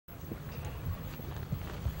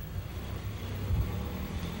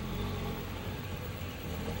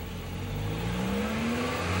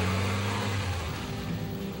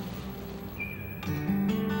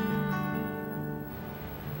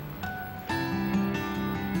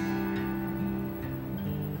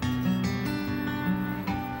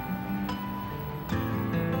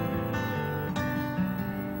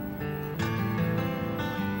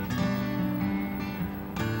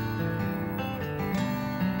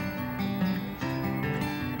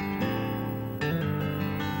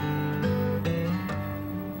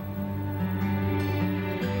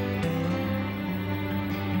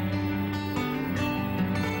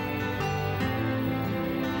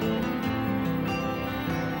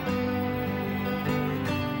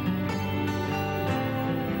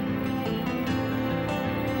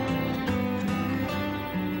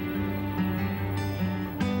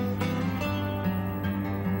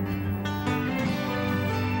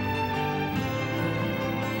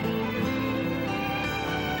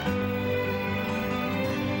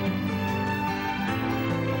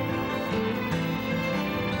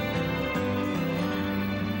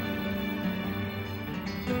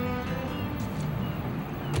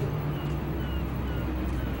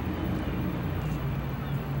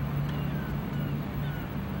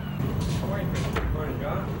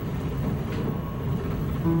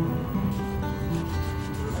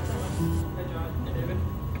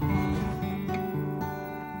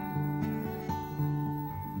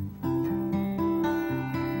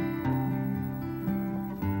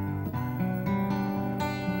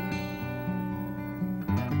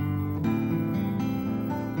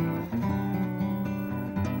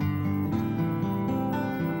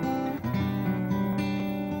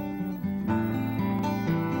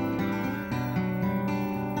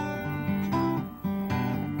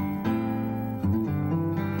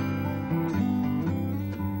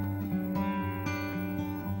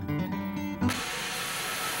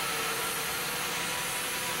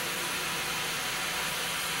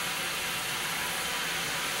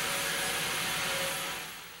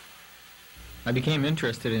I became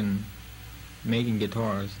interested in making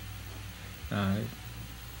guitars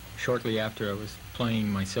shortly after I was playing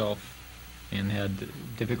myself and had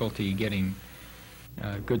difficulty getting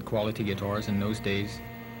good quality guitars in those days.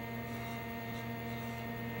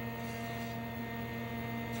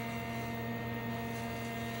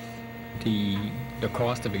 The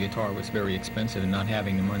cost of a guitar was very expensive, and not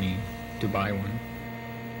having the money to buy one.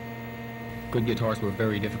 Good guitars were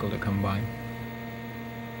very difficult to come by.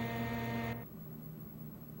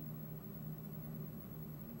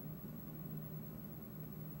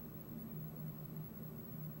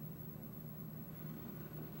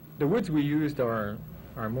 The woods we used are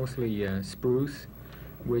mostly spruce,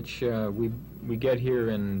 which we get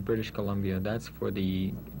here in British Columbia. That's for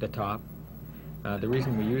the top. The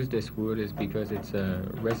reason we use this wood is because it's a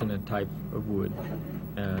resonant type of wood.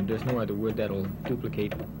 There's no other wood that'll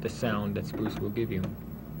duplicate the sound that spruce will give you.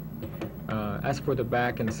 As for the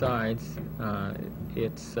back and sides,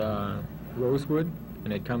 it's rosewood,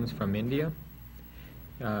 and it comes from India.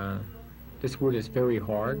 This wood is very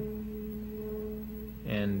hard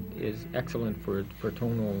and is excellent for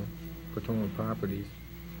tonal properties.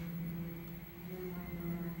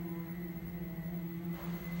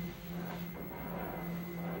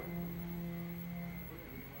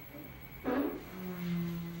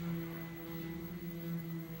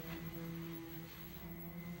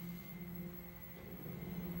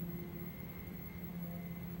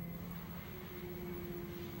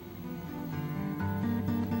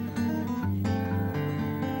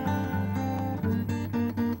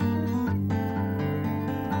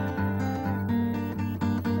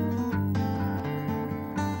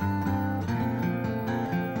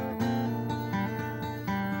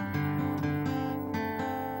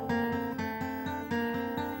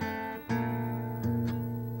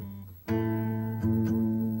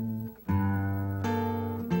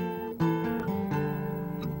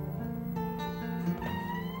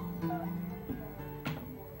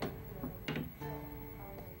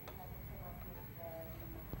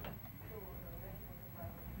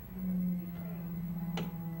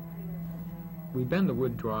 We bend the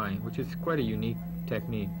wood dry, which is quite a unique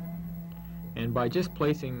technique. And by just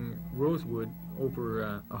placing rosewood over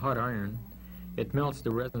a hot iron, it melts the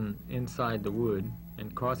resin inside the wood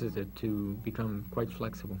and causes it to become quite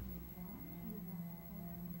flexible.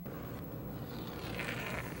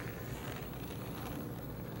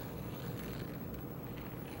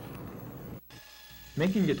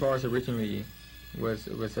 Making guitars originally was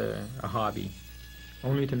a hobby,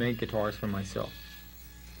 only to make guitars for myself.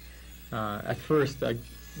 At first,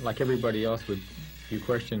 like everybody else would, you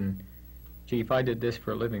question, gee, if I did this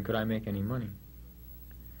for a living, could I make any money?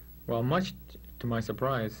 Well, much to my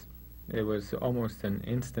surprise, it was almost an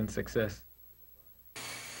instant success.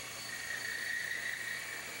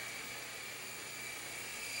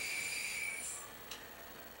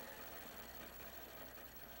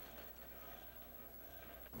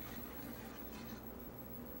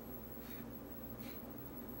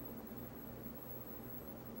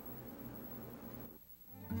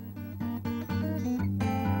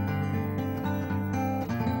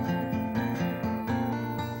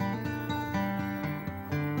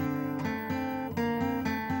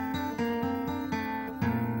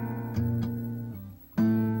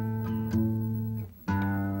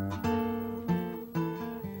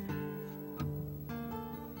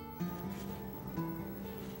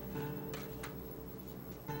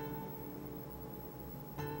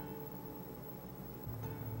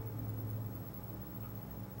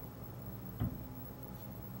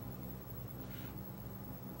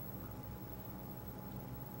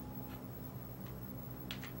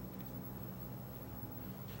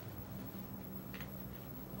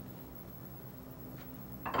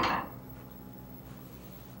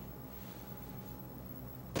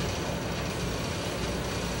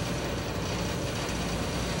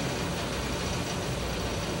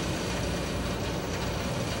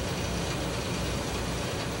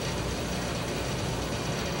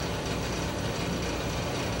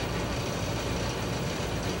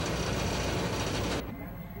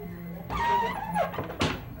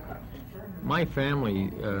 My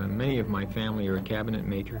family, many of my family are cabinet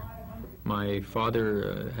maker. My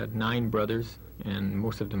father had 9 brothers, and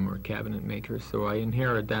most of them were cabinet makers, so I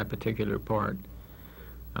inherited that particular part.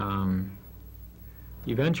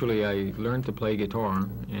 Eventually I learned to play guitar,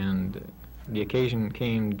 and the occasion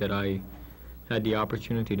came that I had the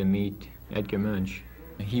opportunity to meet Edgar Munch.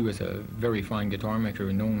 He was a very fine guitar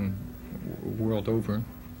maker, known world over,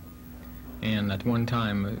 and at one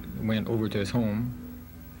time I went over to his home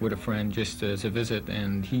with a friend just as a visit,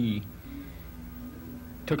 and he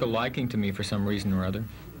took a liking to me for some reason or other,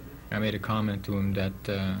 I made a comment to him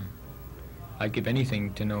that I'd give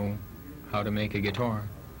anything to know how to make a guitar.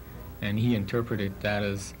 And he interpreted that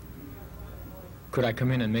as, could I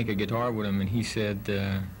come in and make a guitar with him? And he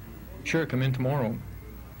said, sure, come in tomorrow.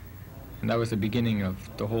 And that was the beginning of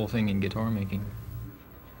the whole thing in guitar making.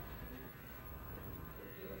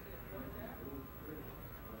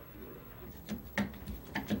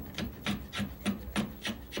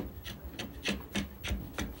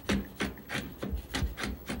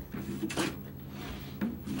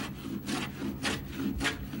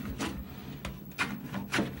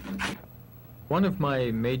 One of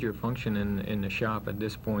my major function in the shop at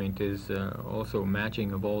this point is also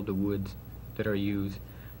matching of all the woods that are used.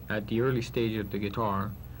 At the early stage of the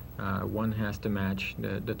guitar, one has to match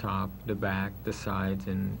the top, the back, the sides,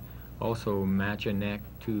 and also match a neck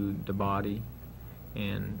to the body.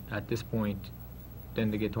 And at this point, then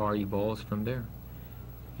the guitar evolves from there.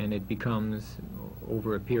 And it becomes,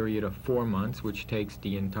 over a period of 4 months, which takes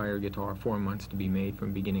the entire guitar 4 months to be made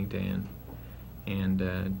from beginning to end. And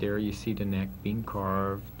there you see the neck being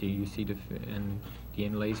carved, you see the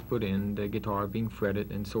inlays put in, the guitar being fretted,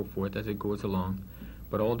 and so forth as it goes along.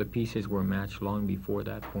 But all the pieces were matched long before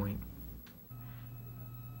that point.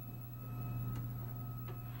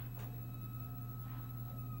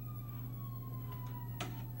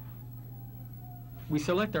 We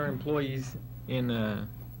select our employees in,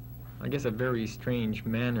 I guess, a very strange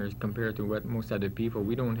manner compared to what most other people.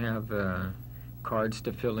 We don't have cards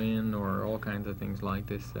to fill in or all kinds of things like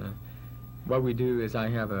this. What we do is I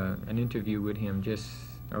have an interview with him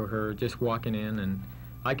or her just walking in, and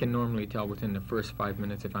I can normally tell within the first 5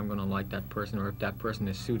 minutes if I'm going to like that person or if that person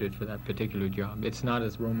is suited for that particular job. It's not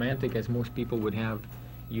as romantic as most people would have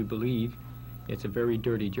you believe. It's a very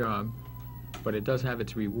dirty job, but it does have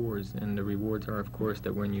its rewards, and the rewards are, of course,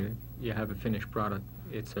 that when you have a finished product,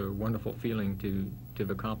 it's a wonderful feeling to have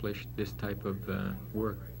accomplished this type of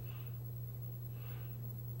work.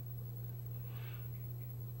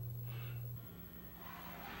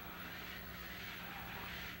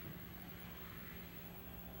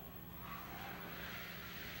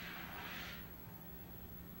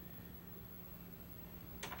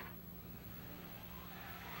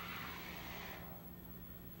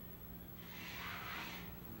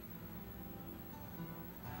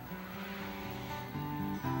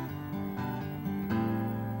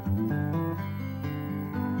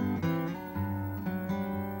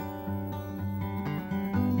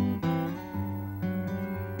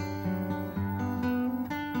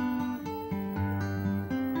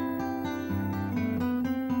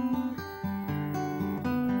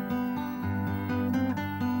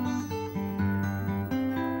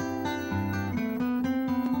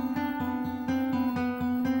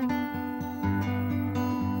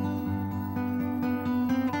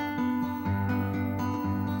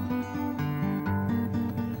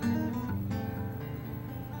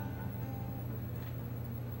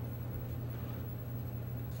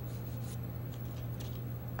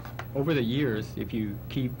 Over the years, if you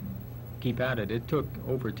keep at it, it took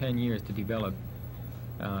over 10 years to develop,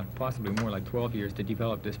 possibly more like 12 years to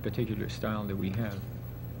develop this particular style that we have.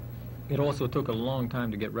 It also took a long time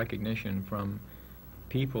to get recognition from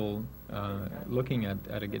people looking at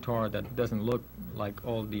a guitar that doesn't look like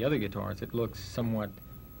all the other guitars. It looks somewhat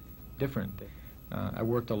different. I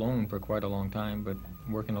worked alone for quite a long time, but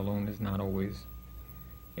working alone is not always,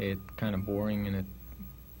 it's kind of boring, and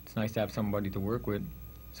it's nice to have somebody to work with.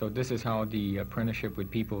 So this is how the apprenticeship with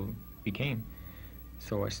people became.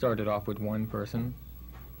 So I started off with one person,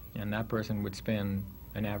 and that person would spend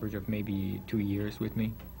an average of maybe 2 years with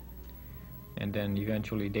me. And then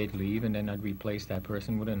eventually they'd leave, and then I'd replace that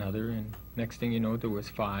person with another, and next thing you know, there was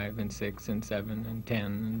 5 and 6 and 7 and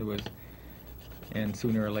 10, and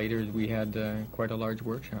sooner or later we had quite a large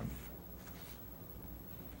workshop.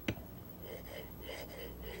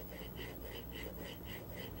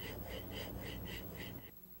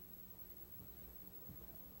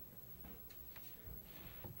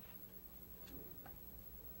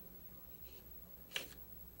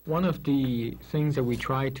 One of the things that we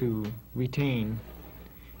try to retain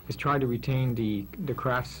is the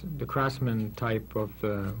craftsman type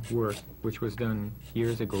of work, which was done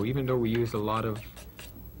years ago. Even though we use a lot of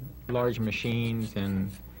large machines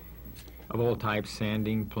and of all types,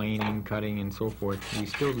 sanding, planing, cutting, and so forth, we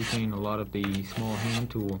still retain a lot of the small hand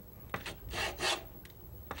tool.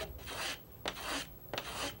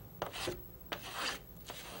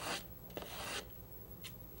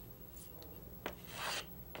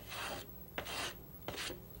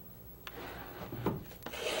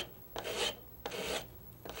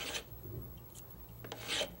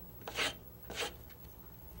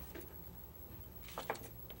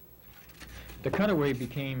 The cutaway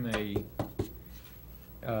became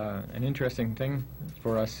an interesting thing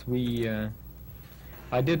for us.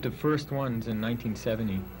 I did the first ones in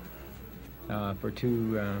 1970 for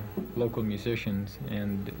two local musicians,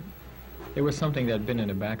 and it was something that had been in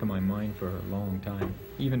the back of my mind for a long time.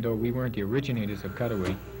 Even though we weren't the originators of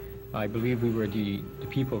cutaway, I believe we were the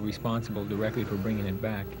people responsible directly for bringing it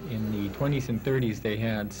back. In the 20s and 30s, they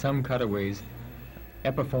had some cutaways.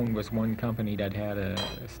 Epiphone was one company that had a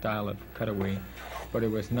style of cutaway, but it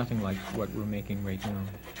was nothing like what we're making right now.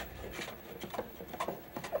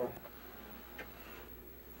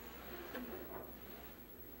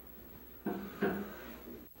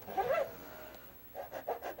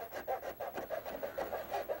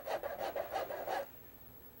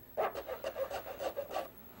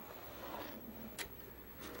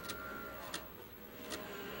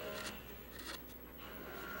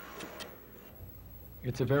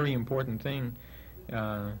 It's a very important thing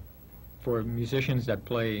for musicians that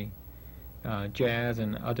play jazz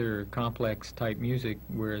and other complex type music,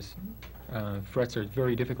 whereas frets are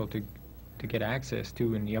very difficult to get access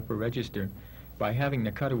to in the upper register. By having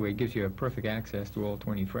the cutaway, it gives you a perfect access to all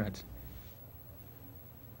 20 frets.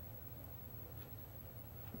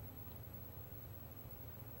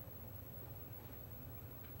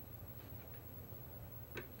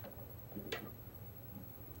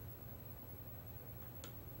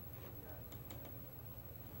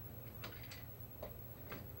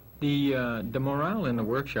 The morale in the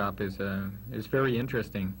workshop is very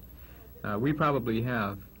interesting. We probably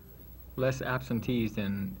have less absentees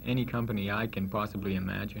than any company I can possibly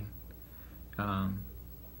imagine. I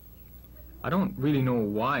don't really know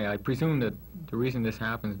why. I presume that the reason this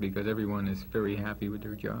happens is because everyone is very happy with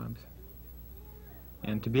their jobs.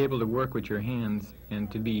 And to be able to work with your hands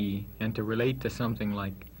and to relate to something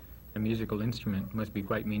like a musical instrument must be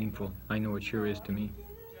quite meaningful. I know it sure is to me.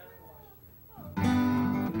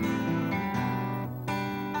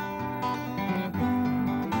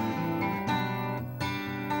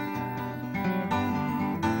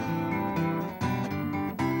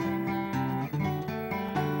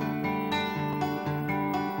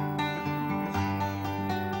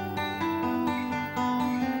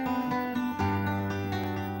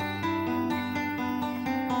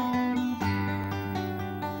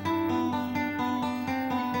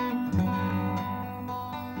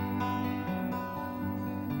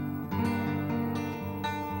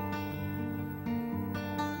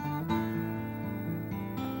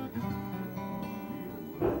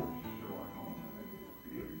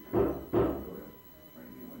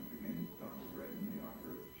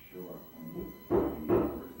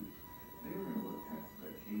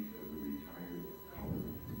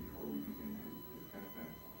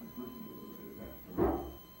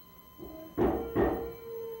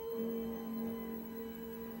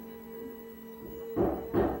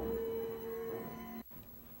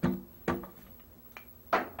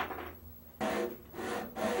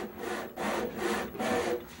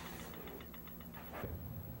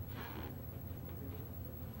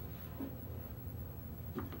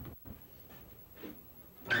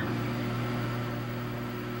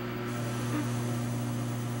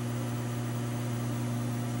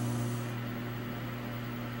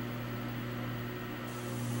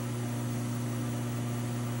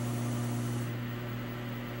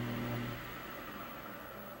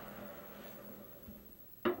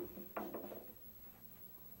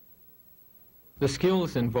 The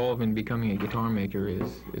skills involved in becoming a guitar maker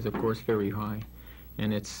is of course very high,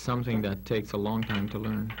 and it's something that takes a long time to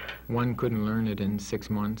learn. One couldn't learn it in 6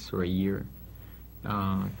 months or a year.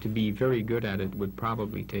 To be very good at it would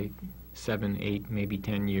probably take 7, 8, maybe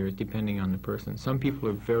 10 years, depending on the person. Some people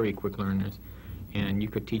are very quick learners, and you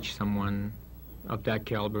could teach someone of that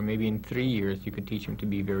caliber, maybe in 3 years you could teach them to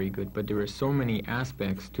be very good. But there are so many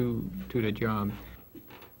aspects to the job.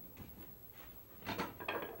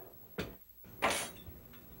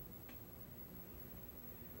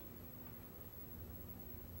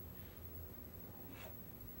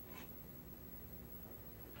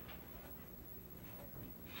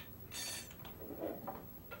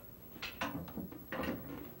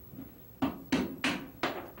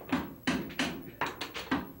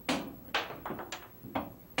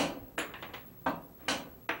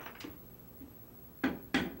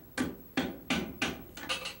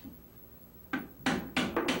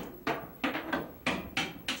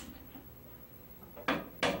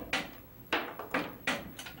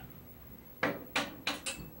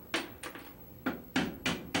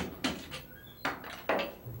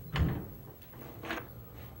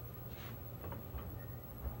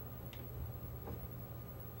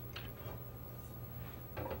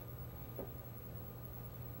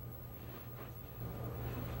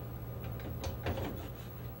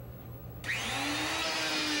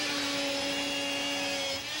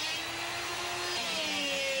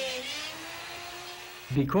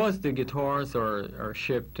 Because the guitars are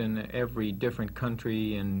shipped in every different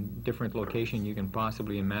country and different location you can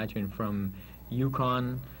possibly imagine, from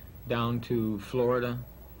Yukon down to Florida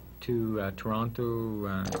to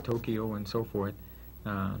Toronto, Tokyo, and so forth,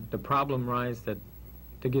 the problem arises that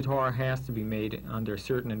the guitar has to be made under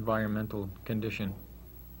certain environmental condition.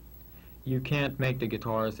 You can't make the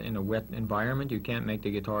guitars in a wet environment. You can't make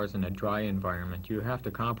the guitars in a dry environment. You have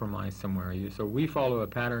to compromise somewhere. So we follow a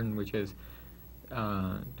pattern which is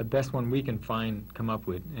the best one we can come up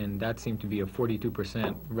with, and that seemed to be a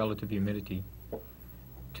 42% relative humidity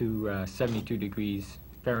to 72 degrees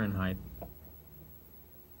Fahrenheit.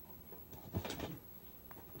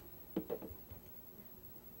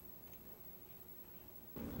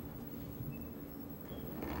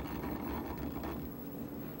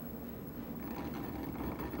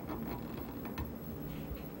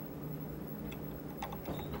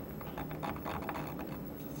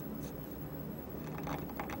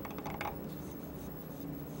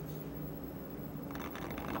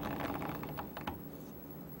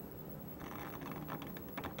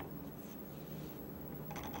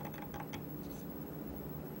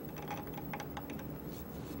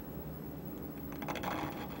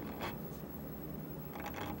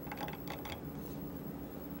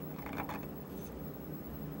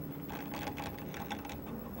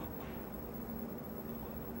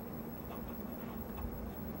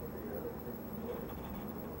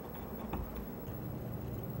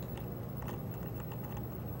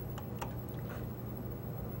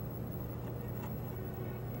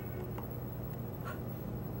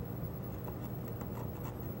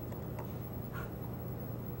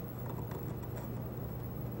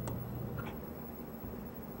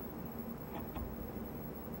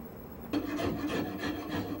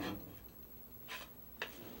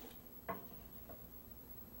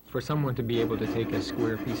 For someone to be able to take a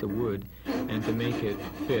square piece of wood and to make it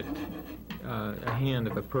fit a hand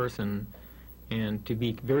of a person, and to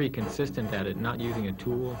be very consistent at it, not using a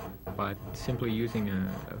tool, but simply using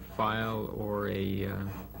a file or a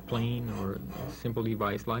plane or a simple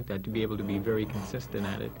device like that, to be able to be very consistent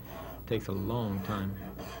at it, takes a long time.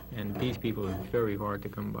 And these people are very hard to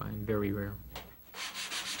come by and very rare.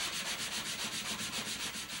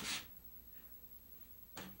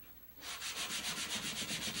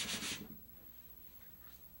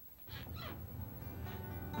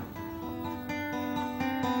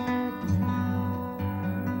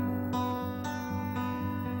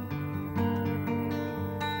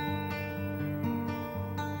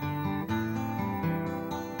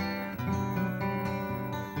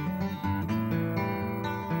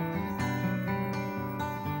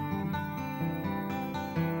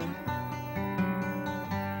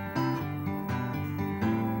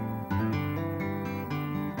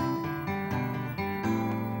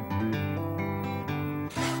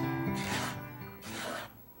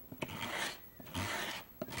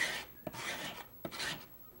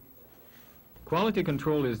 Quality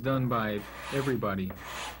control is done by everybody,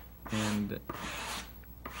 and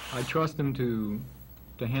I trust them to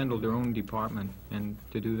handle their own department and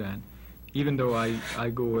to do that. Even though I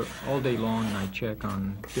go all day long and I check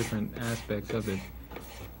on different aspects of it,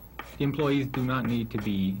 the employees do not need to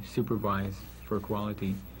be supervised for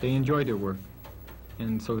quality. They enjoy their work,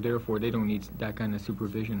 and so therefore they don't need that kind of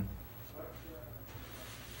supervision.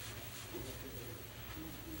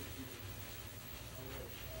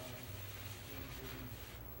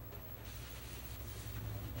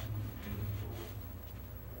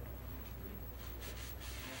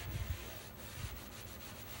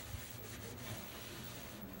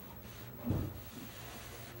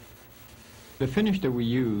 The finish that we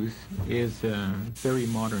use is a very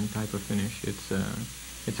modern type of finish. It's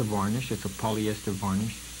a varnish. It's a polyester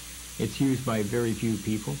varnish. It's used by very few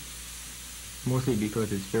people, mostly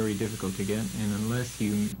because it's very difficult to get, and unless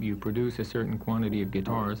you produce a certain quantity of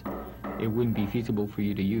guitars, it wouldn't be feasible for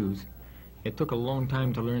you to use. It took a long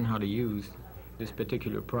time to learn how to use this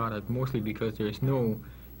particular product, mostly because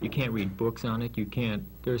you can't read books on it.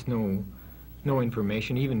 There's no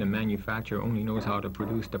information. Even the manufacturer only knows how to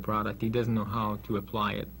produce the product. He doesn't know how to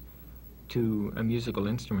apply it to a musical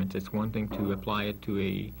instrument. It's one thing to apply it to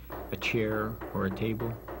a chair or a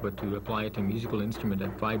table, but to apply it to a musical instrument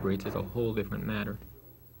that vibrates is a whole different matter.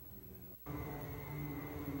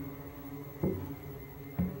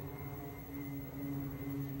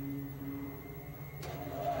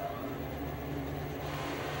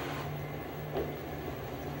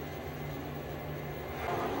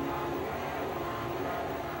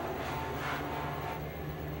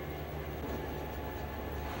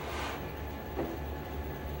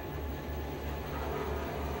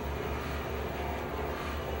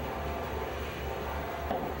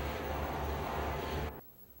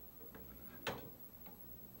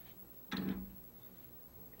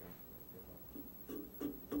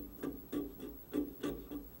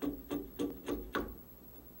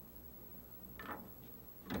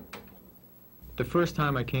 The first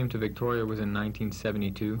time I came to Victoria was in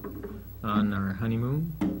 1972 on our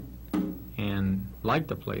honeymoon, and liked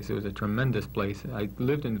the place. It was a tremendous place. I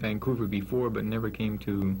lived in Vancouver before, but never came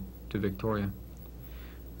to Victoria.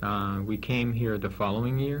 We came here the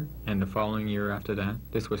following year, and the following year after that.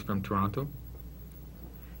 This was from Toronto.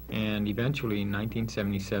 And eventually, in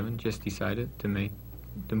 1977, just decided to make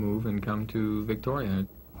the move and come to Victoria.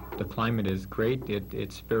 The climate is great.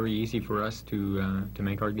 It's very easy for us to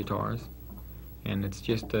make our guitars. And it's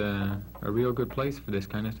just a real good place for this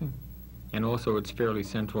kind of thing. And also, it's fairly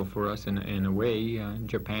central for us in a way.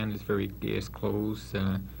 Japan is close.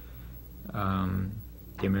 The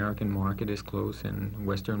American market is close, and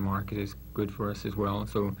Western market is good for us as well.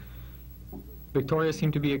 So Victoria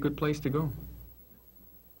seemed to be a good place to go.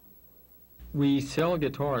 We sell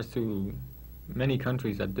guitars to many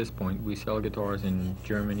countries at this point. We sell guitars in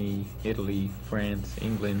Germany, Italy, France,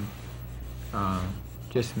 England,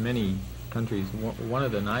 just many countries. One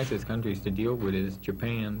of the nicest countries to deal with is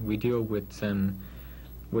Japan. We deal with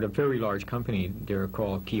a very large company. They're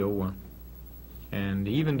called Kiowa. And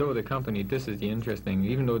even though the company, this is the interesting,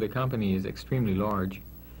 even though the company is extremely large,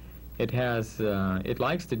 it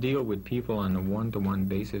likes to deal with people on a one-to-one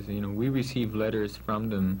basis. You know, we receive letters from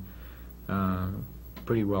them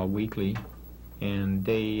pretty well weekly, and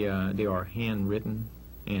they are handwritten.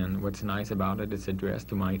 And what's nice about it, it's addressed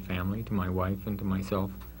to my family, to my wife, and to myself.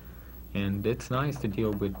 And it's nice to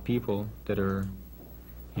deal with people that are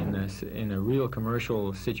in a real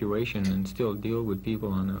commercial situation and still deal with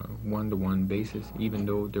people on a one-to-one basis, even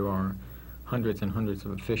though there are hundreds and hundreds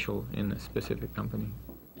of officials in a specific company.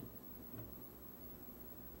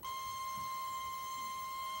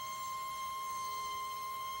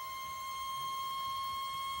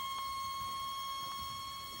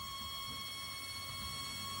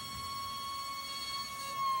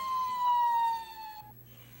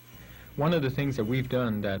 One of the things that we've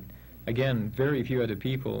done that, again, very few other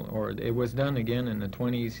people, or it was done again in the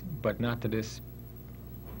 20s, but not to this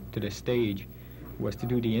stage, was to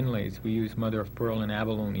do the inlays. We use mother of pearl and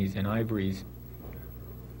abalones and ivories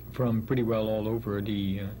from pretty well all over.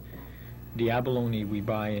 The abalone we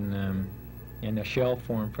buy in a shell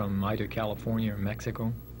form from either California or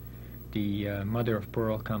Mexico. The mother of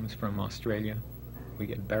pearl comes from Australia. We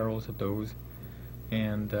get barrels of those.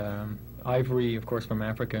 And ivory, of course, from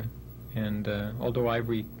Africa. And although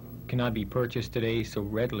ivory cannot be purchased today so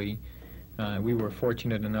readily, we were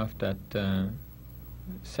fortunate enough that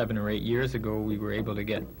 7 or 8 years ago we were able to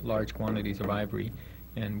get large quantities of ivory,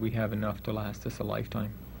 and we have enough to last us a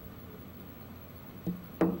lifetime.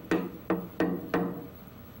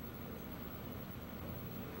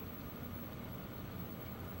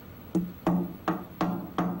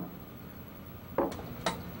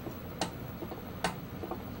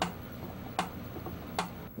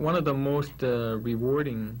 One of the most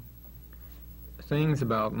rewarding things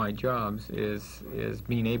about my jobs is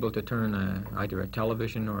being able to turn either a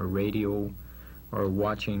television or a radio, or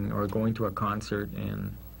watching or going to a concert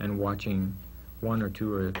and watching one or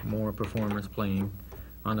two or more performers playing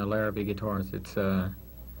on the Larrivée guitars. It's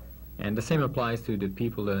and the same applies to the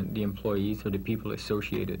people, the employees or the people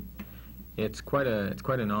associated. It's quite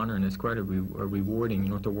an honor, and it's quite a rewarding, you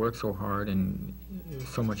know, to work so hard and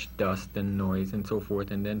so much dust and noise and so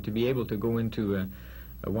forth, and then to be able to go into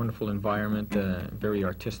a wonderful environment, a very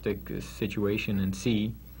artistic situation, and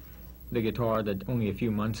see the guitar that only a few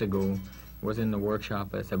months ago was in the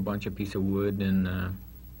workshop as a bunch of piece of wood and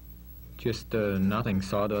just nothing,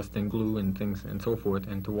 sawdust and glue and things and so forth,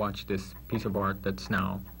 and to watch this piece of art that's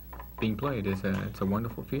now being played it's a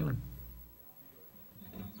wonderful feeling.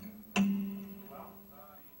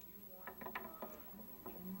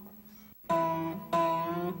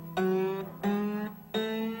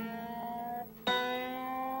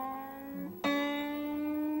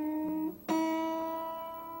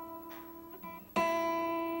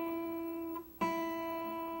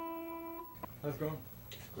 How's it going?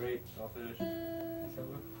 Great, all finished.